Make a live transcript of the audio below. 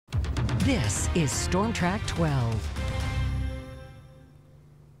This is Storm Track 12.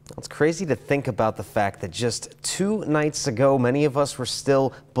 It's crazy to think about the fact that just 2 nights ago, many of us were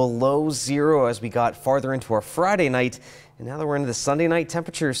still below zero as we got farther into our Friday night. And now that we're into the Sunday night,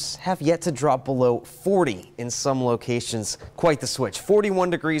 temperatures have yet to drop below 40 in some locations. Quite the switch.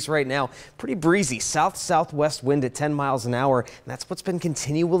 41 degrees right now. Pretty breezy. South-southwest wind at 10 miles an hour. And that's what's been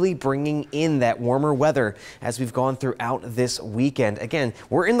continually bringing in that warmer weather as we've gone throughout this weekend. Again,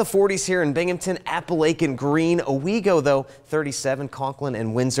 we're in the 40s here in Binghamton, Appalachian, Green, Owego, though, 37, Conklin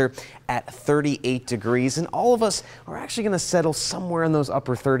and Windsor at 38 degrees. And all of us are actually going to settle somewhere in those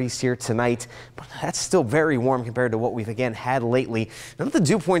upper 30s here tonight. But that's still very warm compared to what we've again had lately. None of the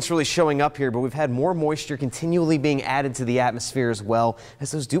dew points really showing up here, but we've had more moisture continually being added to the atmosphere as well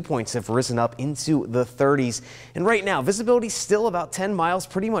as those dew points have risen up into the 30s. And right now, visibility still about 10 miles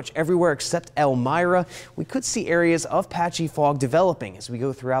pretty much everywhere except Elmira. We could see areas of patchy fog developing as we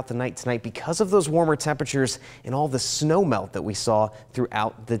go throughout the night tonight because of those warmer temperatures and all the snow melt that we saw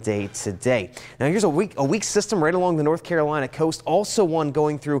throughout the day today. Now here's a weak system right along the North Carolina coast, also one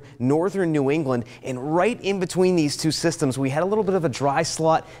going through northern New England, and right in between these two systems we had a little bit of a dry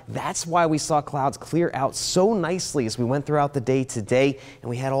slot. That's why we saw clouds clear out so nicely as we went throughout the day today, and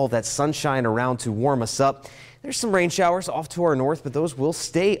we had all that sunshine around to warm us up. There's some rain showers off to our north, but those will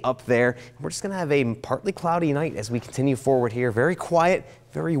stay up there. We're just going to have a partly cloudy night as we continue forward here. Very quiet,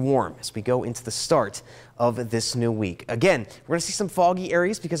 very warm as we go into the start of this new week. Again, we're going to see some foggy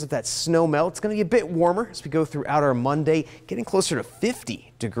areas because of that snow melt. It's going to be a bit warmer as we go throughout our Monday, getting closer to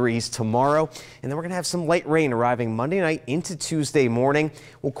 50 degrees tomorrow. And then we're going to have some light rain arriving Monday night into Tuesday morning.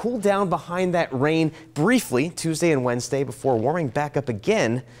 We'll cool down behind that rain briefly Tuesday and Wednesday before warming back up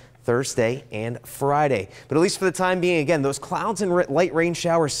again Thursday and Friday. But at least for the time being, again, those clouds and light rain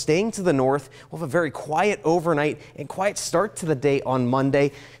showers staying to the north. We'll have a very quiet overnight and quiet start to the day on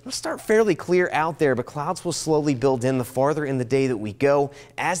Monday. It'll start fairly clear out there, but clouds will slowly build in the farther in the day that we go.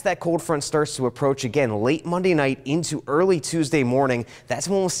 As that cold front starts to approach again late Monday night into early Tuesday morning, that's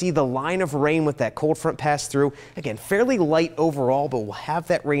when we'll see the line of rain with that cold front pass through. Again, fairly light overall, but we'll have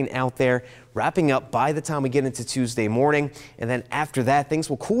that rain out there wrapping up by the time we get into Tuesday morning. And then after that, things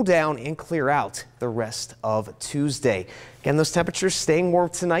will cool down and clear out the rest of Tuesday. Again, those temperatures staying warm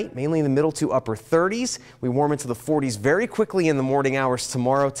tonight, mainly in the middle to upper 30s. We warm into the 40s very quickly in the morning hours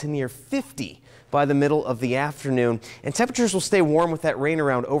tomorrow to near 50 by the middle of the afternoon. And temperatures will stay warm with that rain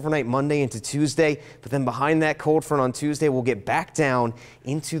around overnight Monday into Tuesday. But then behind that cold front on Tuesday, we'll get back down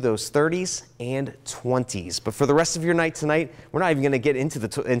into those 30s and 20s. But for the rest of your night tonight, we're not even going to get into the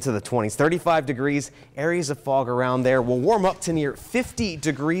 20s. 35 degrees, areas of fog around there. We'll warm up to near 50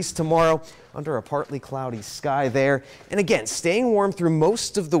 degrees tomorrow under a partly cloudy sky there. And again, staying warm through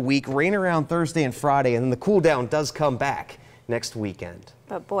most of the week, rain around Thursday and Friday, and then the cool down does come back next weekend.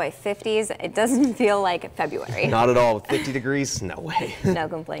 But boy, 50s, it doesn't feel like February. Not at all. With 50 degrees, no way. No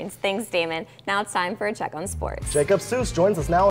complaints. Thanks, Damon. Now it's time for a check on sports. Jacob Seuss joins us now.